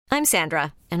I'm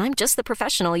Sandra, and I'm just the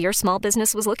professional your small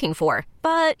business was looking for.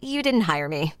 But you didn't hire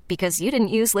me because you didn't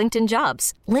use LinkedIn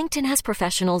Jobs. LinkedIn has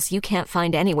professionals you can't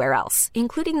find anywhere else,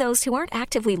 including those who aren't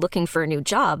actively looking for a new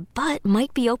job, but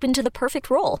might be open to the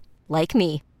perfect role, like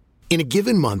me. In a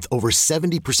given month, over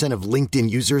 70% of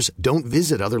LinkedIn users don't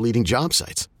visit other leading job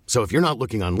sites. So if you're not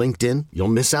looking on LinkedIn, you'll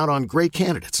miss out on great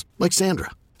candidates like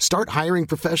Sandra. Start hiring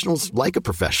professionals like a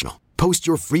professional. Post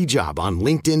your free job on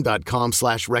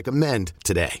linkedin.com/recommend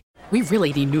today. We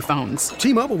really need new phones.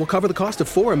 T-Mobile will cover the cost of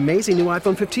 4 amazing new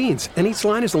iPhone 15s, and each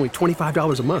line is only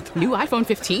 $25 a month. New iPhone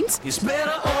 15s? It's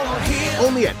better over here.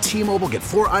 Only at T-Mobile, get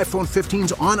 4 iPhone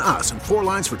 15s on us and 4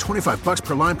 lines for $25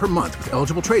 per line per month with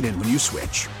eligible trade-in when you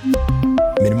switch.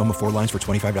 Minimum of 4 lines for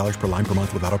 $25 per line per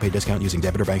month with autopay discount using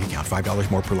debit or bank account.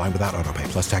 $5 more per line without autopay,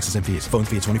 plus taxes and fees. Phone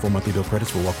fee at 24 monthly bill credits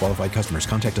for well-qualified customers.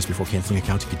 Contact us before canceling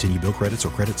account to continue bill credits or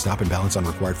credit stop and balance on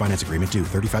required finance agreement due.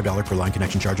 $35 per line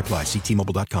connection charge applies. See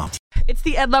T-Mobile.com. It's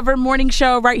the Ed Lover Morning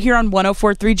Show right here on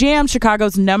 104.3 Jam,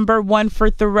 Chicago's #1 for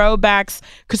throwbacks.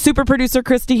 Super producer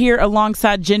Krista here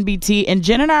alongside Jen BT. And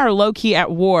Jen and I are low-key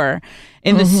at war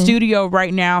in the studio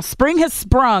right now. Spring has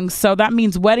sprung, so that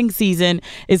means wedding season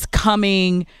is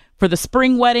coming for the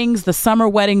spring weddings, the summer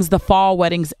weddings, the fall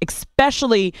weddings,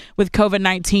 especially with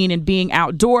COVID-19 and being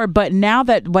outdoor. But now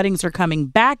that weddings are coming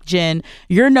back, Jen,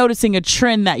 you're noticing a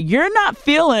trend that you're not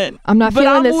feeling. I'm not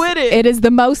feeling this. With it. It is the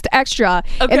most extra.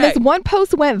 Okay. And this one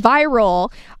post went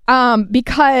viral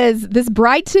because this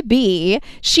bride-to-be,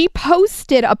 she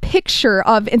posted a picture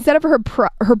of, instead of her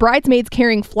bridesmaids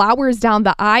carrying flowers down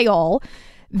the aisle,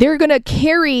 they're going to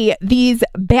carry these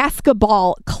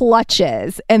basketball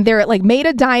clutches, and they're like made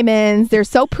of diamonds. They're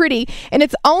so pretty. And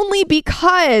it's only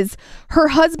because her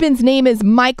husband's name is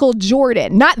Michael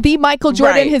Jordan, not the Michael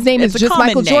Jordan. Right. His name is just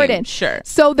Michael Jordan. Sure.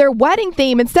 So their wedding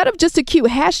theme, instead of just a cute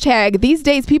hashtag, these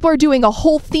days people are doing a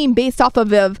whole theme based off of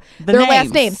their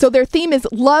last name. So their theme is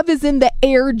Love is in the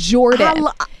Air Jordan.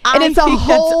 And it's a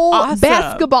whole awesome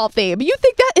basketball theme. You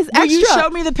think that is extra? You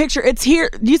showed me the picture. It's here.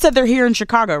 You said they're here in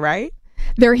Chicago, right?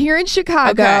 They're here in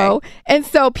Chicago. Okay. And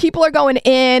so people are going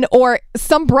in, or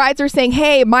some brides are saying,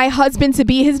 hey, my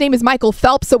husband-to-be, his name is Michael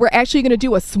Phelps, so we're actually going to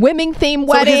do a swimming theme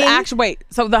wedding.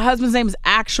 So the husband's name is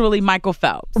actually Michael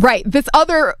Phelps. Right. This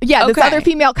other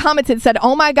female commented, said,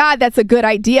 oh my God, that's a good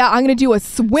idea. I'm going to do a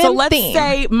swim theme. So let's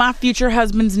say my future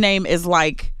husband's name is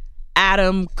like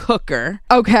Adam Cooker.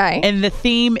 Okay. And the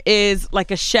theme is like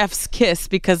a chef's kiss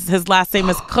because his last name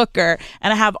is Cooker.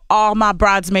 And I have all my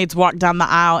bridesmaids walk down the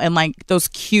aisle in like those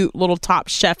cute little top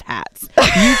chef hats.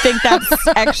 You think that's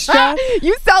extra?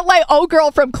 You sound like old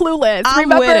girl from Clueless.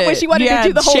 Remember when she wanted to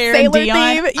do the whole Sharon sailor Dion.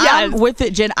 theme? Yeah. I'm with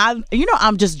it, Jen. I'm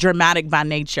just dramatic by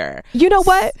nature. You know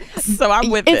what? So I'm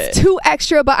with it. It's too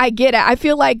extra, but I get it. I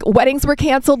feel like weddings were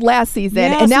canceled last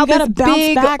season. Yeah, and so now you gotta this bounce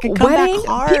big back and come wedding, back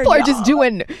hard, people are y'all. just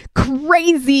doing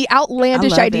crazy,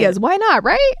 outlandish ideas. Why not,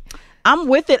 right? I'm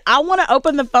with it. I want to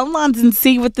open the phone lines and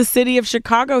see what the city of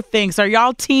Chicago thinks. Are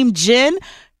y'all team Jen?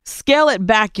 Scale it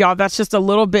back, y'all. That's just a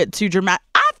little bit too dramatic.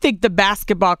 I think the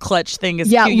basketball clutch thing is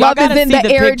cute. Love is in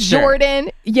the Air picture.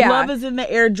 Jordan. Yeah. Love is in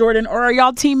the Air Jordan. Or are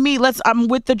y'all team me? I'm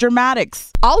with the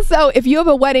dramatics. Also, if you have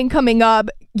a wedding coming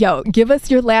up, give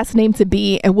us your last name to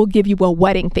be, and we'll give you a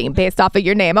wedding theme based off of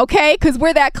your name, okay? Because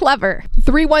we're that clever.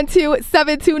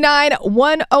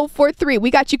 312-729-1043.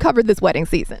 We got you covered this wedding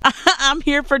season. I'm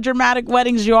here for dramatic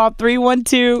weddings, y'all.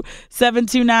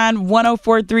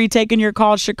 312-729-1043. Taking your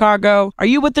call, Chicago. Are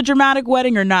you with the dramatic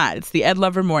wedding or not? It's the Ed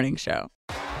Lover Morning Show.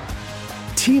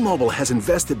 T-Mobile has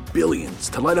invested billions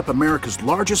to light up America's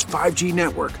largest 5G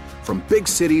network, from big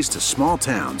cities to small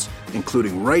towns,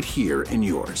 including right here in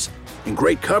yours. And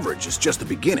great coverage is just the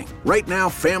beginning. Right now,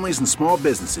 families and small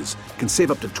businesses can save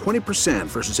up to 20%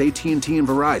 versus AT&T and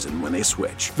Verizon when they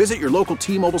switch. Visit your local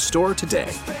T-Mobile store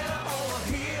today.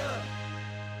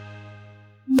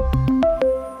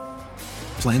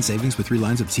 Plan savings with 3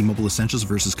 lines of T-Mobile Essentials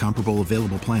versus comparable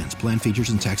available plans. Plan features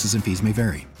and taxes and fees may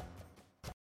vary.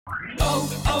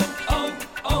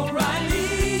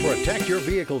 Protect your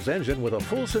vehicle's engine with a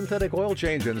full synthetic oil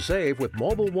change and save with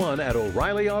Mobil 1 at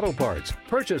O'Reilly Auto Parts.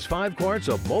 Purchase 5 quarts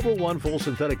of Mobil 1 full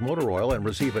synthetic motor oil and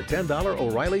receive a $10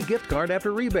 O'Reilly gift card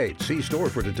after rebate. See store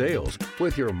for details.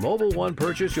 With your Mobil 1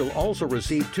 purchase, you'll also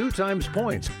receive 2 times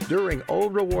points during O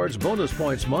Rewards Bonus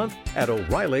Points Month at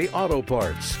O'Reilly Auto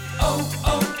Parts.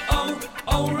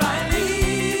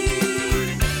 O'Reilly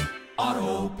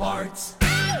Auto Parts.